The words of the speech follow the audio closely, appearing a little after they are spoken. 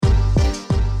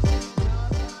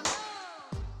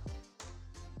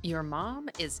Your mom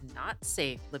is not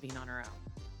safe living on her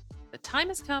own. The time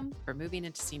has come for moving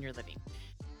into senior living,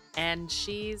 and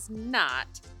she's not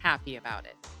happy about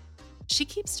it. She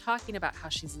keeps talking about how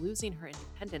she's losing her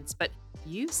independence, but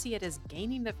you see it as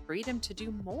gaining the freedom to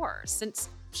do more since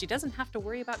she doesn't have to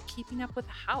worry about keeping up with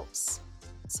the house.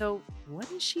 So,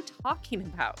 what is she talking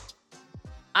about?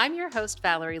 I'm your host,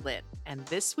 Valerie Lynn, and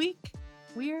this week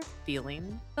we're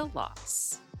feeling the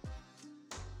loss.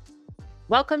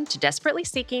 Welcome to Desperately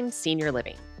Seeking Senior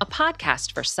Living, a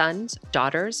podcast for sons,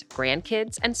 daughters,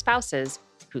 grandkids, and spouses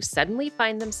who suddenly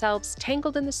find themselves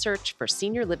tangled in the search for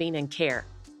senior living and care.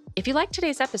 If you like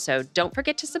today's episode, don't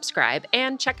forget to subscribe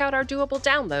and check out our doable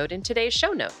download in today's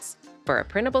show notes for a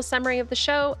printable summary of the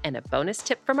show and a bonus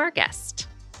tip from our guest.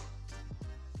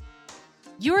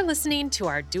 You're listening to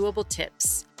our doable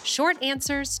tips, short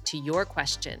answers to your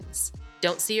questions.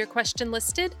 Don't see your question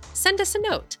listed? Send us a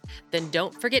note. Then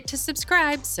don't forget to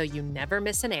subscribe so you never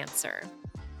miss an answer.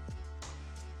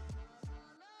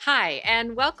 Hi,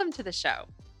 and welcome to the show.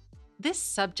 This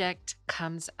subject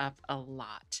comes up a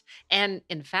lot, and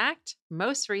in fact,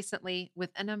 most recently with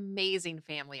an amazing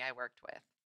family I worked with.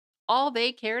 All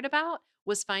they cared about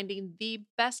was finding the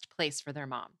best place for their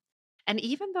mom. And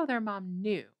even though their mom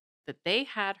knew that they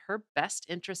had her best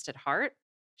interest at heart,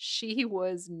 she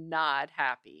was not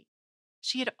happy.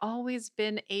 She had always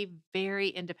been a very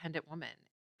independent woman.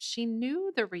 She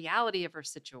knew the reality of her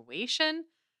situation,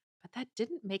 but that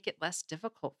didn't make it less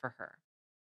difficult for her.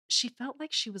 She felt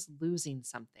like she was losing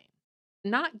something.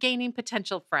 Not gaining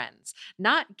potential friends,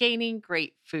 not gaining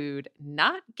great food,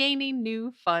 not gaining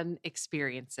new fun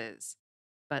experiences,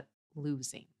 but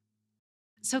losing.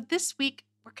 So this week,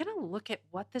 we're going to look at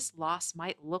what this loss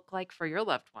might look like for your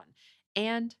loved one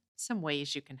and some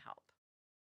ways you can help.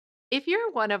 If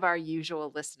you're one of our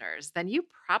usual listeners, then you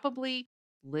probably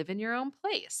live in your own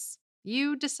place.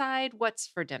 You decide what's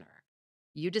for dinner.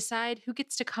 You decide who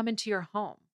gets to come into your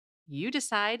home. You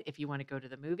decide if you want to go to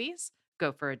the movies,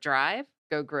 go for a drive,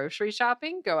 go grocery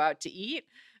shopping, go out to eat.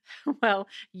 Well,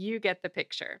 you get the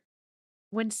picture.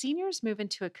 When seniors move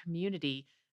into a community,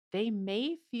 they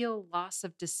may feel loss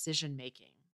of decision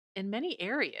making in many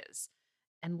areas,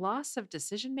 and loss of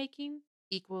decision making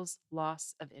equals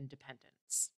loss of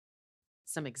independence.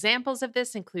 Some examples of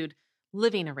this include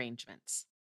living arrangements,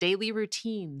 daily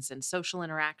routines and social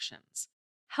interactions,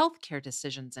 healthcare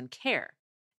decisions and care,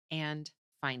 and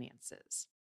finances.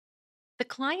 The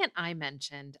client I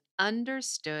mentioned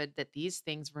understood that these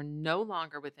things were no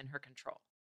longer within her control.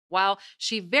 While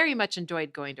she very much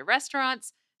enjoyed going to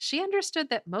restaurants, she understood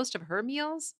that most of her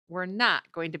meals were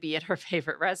not going to be at her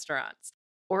favorite restaurants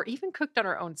or even cooked on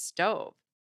her own stove.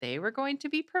 They were going to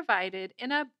be provided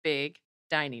in a big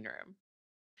dining room.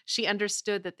 She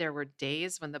understood that there were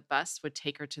days when the bus would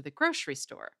take her to the grocery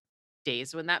store,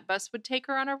 days when that bus would take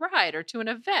her on a ride or to an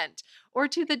event or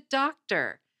to the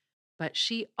doctor. But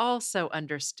she also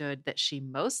understood that she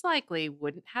most likely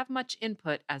wouldn't have much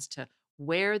input as to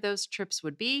where those trips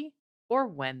would be or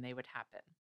when they would happen.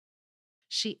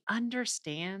 She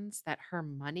understands that her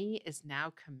money is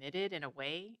now committed in a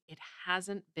way it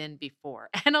hasn't been before,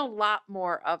 and a lot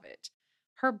more of it.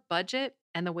 Her budget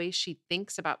and the way she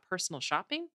thinks about personal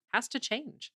shopping has to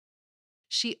change.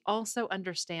 She also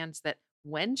understands that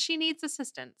when she needs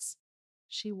assistance,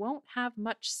 she won't have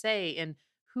much say in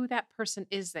who that person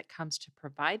is that comes to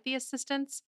provide the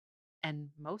assistance, and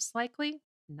most likely,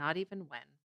 not even when.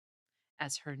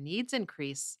 As her needs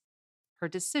increase, her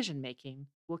decision making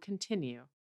will continue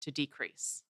to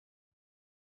decrease.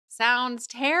 Sounds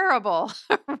terrible,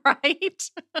 right?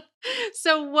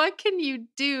 So, what can you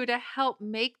do to help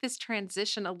make this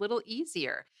transition a little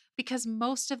easier? Because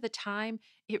most of the time,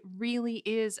 it really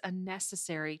is a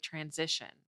necessary transition.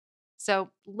 So,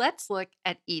 let's look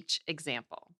at each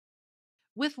example.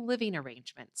 With living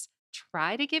arrangements,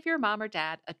 try to give your mom or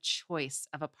dad a choice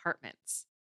of apartments,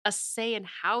 a say in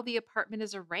how the apartment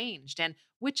is arranged and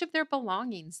which of their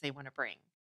belongings they want to bring.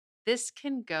 This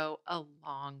can go a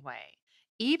long way.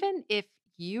 Even if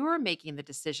you're making the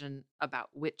decision about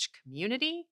which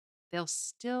community, they'll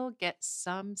still get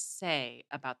some say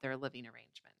about their living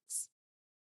arrangements.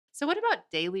 So, what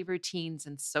about daily routines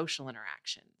and social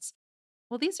interactions?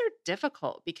 Well, these are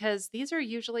difficult because these are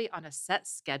usually on a set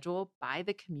schedule by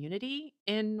the community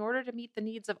in order to meet the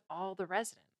needs of all the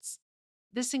residents.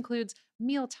 This includes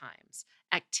meal times,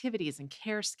 activities, and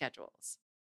care schedules.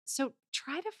 So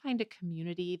try to find a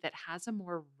community that has a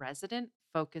more resident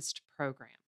focused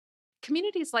program.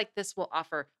 Communities like this will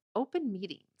offer open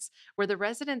meetings where the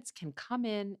residents can come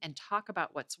in and talk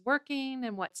about what's working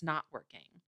and what's not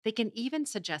working. They can even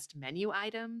suggest menu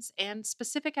items and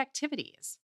specific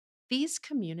activities. These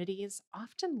communities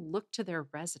often look to their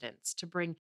residents to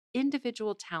bring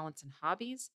individual talents and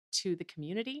hobbies to the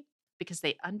community because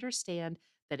they understand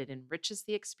that it enriches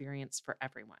the experience for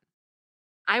everyone.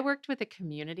 I worked with a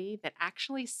community that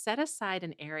actually set aside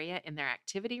an area in their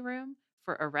activity room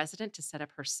for a resident to set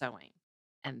up her sewing.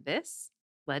 And this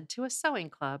led to a sewing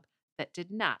club that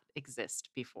did not exist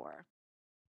before.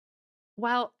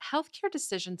 While healthcare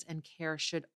decisions and care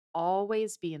should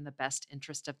always be in the best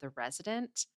interest of the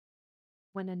resident,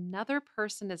 when another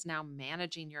person is now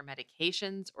managing your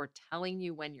medications or telling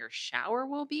you when your shower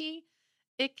will be,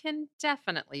 it can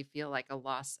definitely feel like a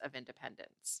loss of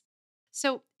independence.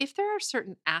 So, if there are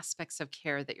certain aspects of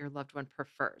care that your loved one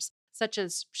prefers, such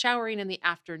as showering in the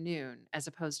afternoon as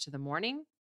opposed to the morning,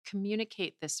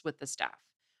 communicate this with the staff.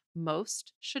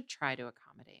 Most should try to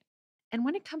accommodate. And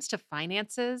when it comes to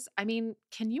finances, I mean,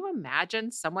 can you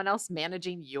imagine someone else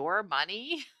managing your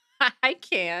money? I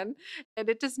can, and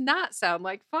it does not sound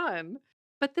like fun.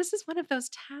 But this is one of those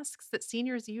tasks that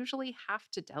seniors usually have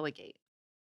to delegate.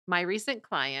 My recent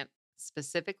client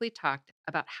specifically talked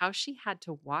about how she had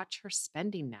to watch her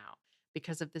spending now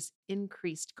because of this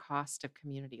increased cost of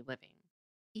community living.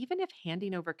 Even if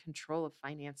handing over control of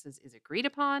finances is agreed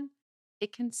upon,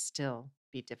 it can still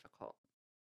be difficult.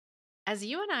 As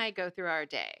you and I go through our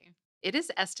day, it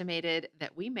is estimated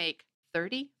that we make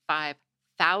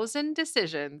 35,000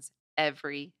 decisions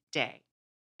every day.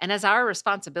 And as our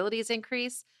responsibilities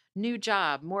increase, new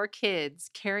job, more kids,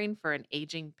 caring for an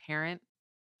aging parent,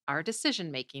 our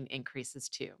decision making increases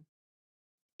too.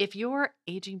 If your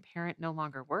aging parent no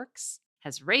longer works,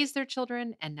 has raised their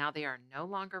children, and now they are no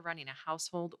longer running a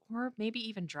household or maybe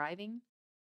even driving,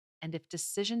 and if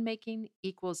decision making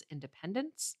equals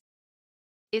independence,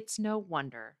 it's no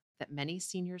wonder that many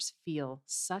seniors feel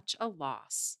such a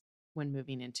loss when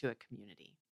moving into a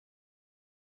community.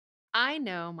 I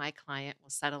know my client will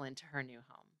settle into her new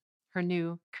home, her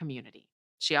new community.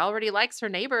 She already likes her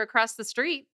neighbor across the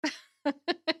street.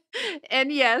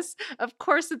 And yes, of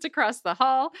course, it's across the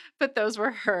hall, but those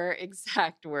were her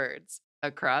exact words,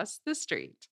 across the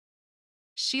street.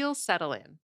 She'll settle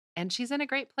in, and she's in a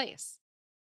great place.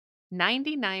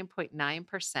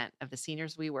 99.9% of the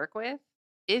seniors we work with,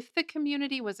 if the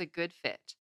community was a good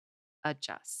fit,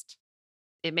 adjust.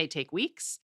 It may take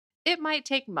weeks, it might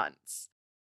take months.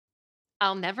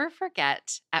 I'll never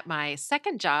forget at my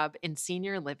second job in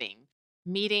senior living,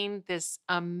 meeting this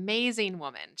amazing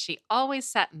woman. She always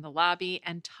sat in the lobby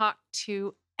and talked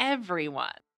to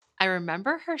everyone. I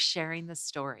remember her sharing the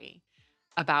story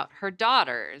about her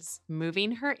daughters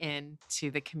moving her into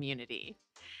the community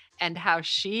and how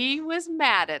she was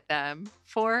mad at them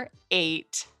for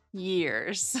 8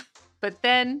 years. But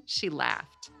then she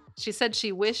laughed. She said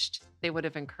she wished they would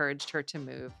have encouraged her to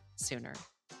move sooner.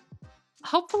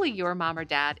 Hopefully, your mom or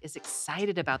dad is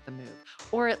excited about the move,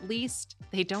 or at least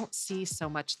they don't see so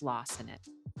much loss in it.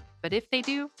 But if they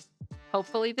do,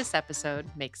 hopefully, this episode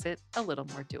makes it a little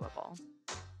more doable.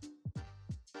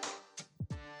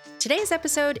 Today's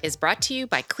episode is brought to you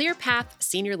by ClearPath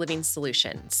Senior Living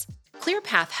Solutions.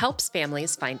 ClearPath helps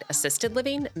families find assisted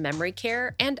living, memory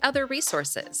care, and other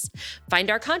resources.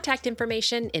 Find our contact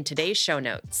information in today's show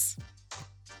notes.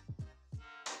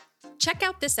 Check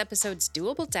out this episode's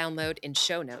doable download in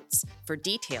show notes for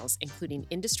details, including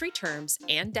industry terms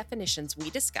and definitions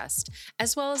we discussed,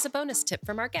 as well as a bonus tip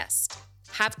from our guest.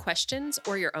 Have questions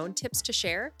or your own tips to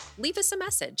share? Leave us a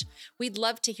message. We'd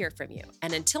love to hear from you.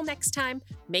 And until next time,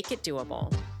 make it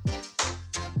doable.